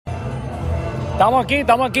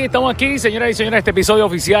Estamos aquí, señoras y señores, este episodio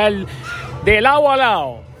oficial de lado a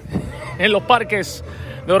lado en los parques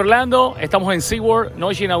de Orlando. Estamos en Seaworld,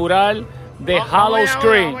 noche inaugural de Halo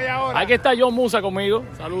Screen. Aquí está John Musa conmigo.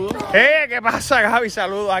 Saludos. ¿Qué pasa, Gaby?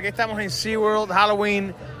 Saludos. Aquí estamos en Seaworld,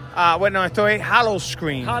 Halloween. Esto es Halo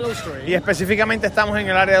Screen. Y específicamente estamos en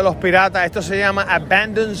el área de los piratas. Esto se llama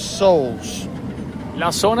Abandoned Souls.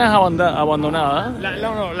 La zona es abandonada.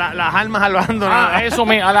 Las almas abandonadas. Eso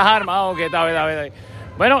mismo, a las armas. Ok, está bien.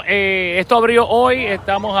 Bueno, esto abrió hoy.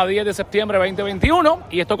 Estamos a 10 de septiembre de 2021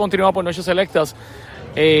 y esto continúa por noches selectas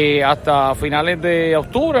hasta finales de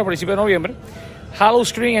octubre, principios de noviembre. Halo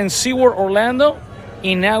Screen en SeaWorld Orlando,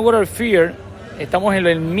 Inaugural Fear. Estamos en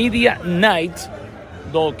el Media Night,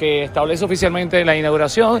 lo que establece oficialmente la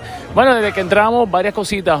inauguración. Bueno, desde que entramos, varias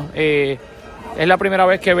cositas. Es la primera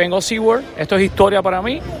vez que vengo a SeaWorld. Esto es historia para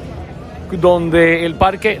mí, donde el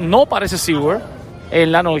parque no parece SeaWorld en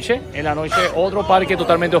la noche. En la noche otro parque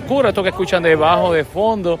totalmente oscuro. Esto que escuchan debajo, de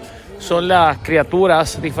fondo, son las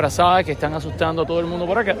criaturas disfrazadas que están asustando a todo el mundo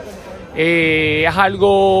por acá. Es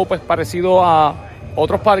algo pues parecido a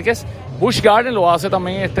otros parques. Busch Garden lo hace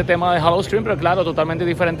también este tema de Halo Screen, pero claro, totalmente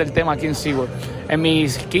diferente el tema aquí en SeaWorld. En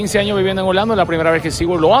mis 15 años viviendo en Orlando, es la primera vez que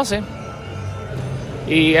SeaWorld lo hace.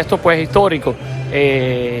 Y esto pues es histórico.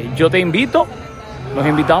 Yo te invito, nos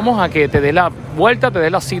invitamos a que te des la vuelta, te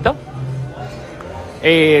des la cita.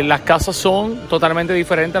 Las casas son totalmente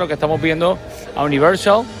diferentes a lo que estamos viendo a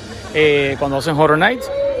Universal cuando hacen Horror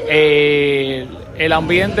Nights. El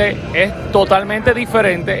ambiente es totalmente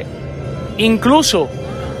diferente. Incluso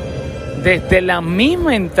desde la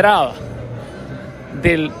misma entrada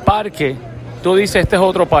del parque, tú dices, este es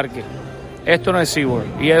otro parque. Esto no es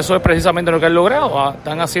SeaWorld. Y eso es precisamente lo que han logrado.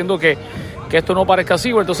 Están haciendo que esto no parezca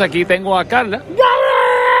SeaWorld. Entonces aquí tengo a Carla.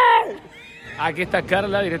 Aquí está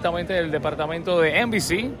Carla directamente del departamento de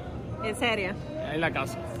NBC. ¿En serio? En la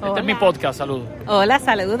casa. Hola. Este es mi podcast, saludos. Hola,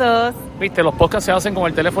 saludos. Viste, los podcasts se hacen con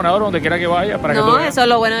el teléfono ahora donde quiera que vaya. Para que tú veas. Eso es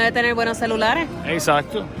lo bueno de tener buenos celulares.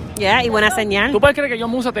 Exacto. Y buena señal. ¿Tú puedes creer que John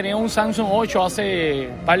Musa tenía un Samsung 8 hace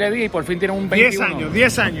un par de días y por fin tiene un 21?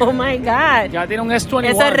 10 años. Oh my God. Ya tiene un S21.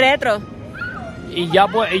 Eso es retro. Y ya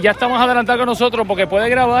estamos adelantados con nosotros porque puede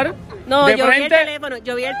grabar. No, de yo frente,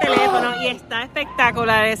 vi el teléfono y está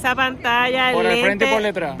espectacular esa pantalla, por el lente, frente y por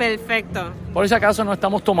detrás. Perfecto. Por si acaso no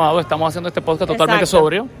estamos tomados, estamos haciendo este podcast totalmente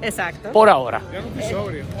sobrio. Exacto. Por ahora. Yo no estoy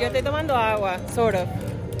sobrio. Yo estoy tomando agua, sort of.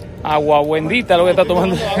 Agua bendita lo que está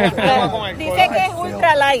tomando. Dice que es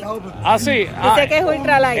ultra light. Ah, sí. Dice que es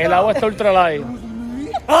ultra light. El agua está ultra light.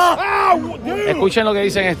 Escuchen lo que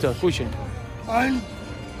dicen esto, escuchen.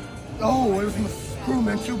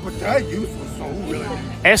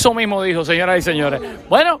 Eso mismo dijo, señoras y señores.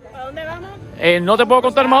 Bueno, ¿A dónde vamos? no te puedo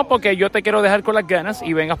contar más porque yo te quiero dejar con las ganas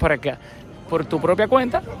y vengas para acá por tu propia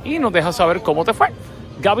cuenta y nos dejas saber cómo te fue.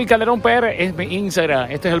 Gaby Calderón PR es mi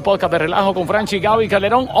Instagram. Este es el podcast de Relajo con Franchi y Gaby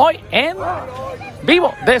Calderón. Hoy en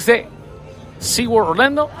vivo desde SeaWorld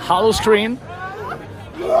Orlando, Halo Screen,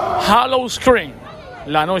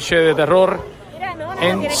 la noche de terror. Mira, no,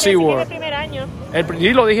 en SeaWorld. El primer año. Y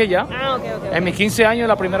lo dije ya. Ok. En mis 15 años,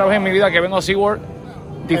 la primera vez en mi vida que vengo a SeaWorld,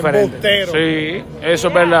 diferente. Embustero. Sí, eso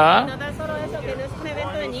es verdad. No tan solo eso, que no es un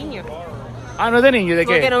evento de niños. ¿No es de niños? ¿De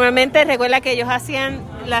qué? Porque normalmente recuerda que ellos hacían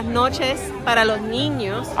las noches para los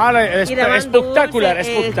niños. Espectacular.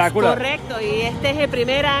 Correcto, y este es el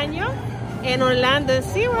primer año en Orlando, en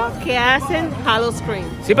SeaWorld, que hacen Halo Screen.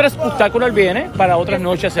 Sí, pero Spectacular viene para otras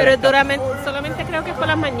noches. Pero solamente creo que es por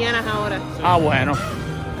las mañanas ahora. Bueno.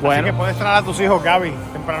 Así que puedes traer a tus hijos, Gaby,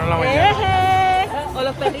 temprano en la mañana. O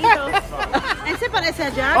los perritos. Él se parece a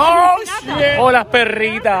Jack. Oh, shit. O las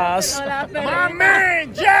perritas. O las My perritas.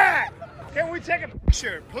 man, Jack! Can we take a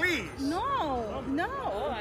picture, please? No.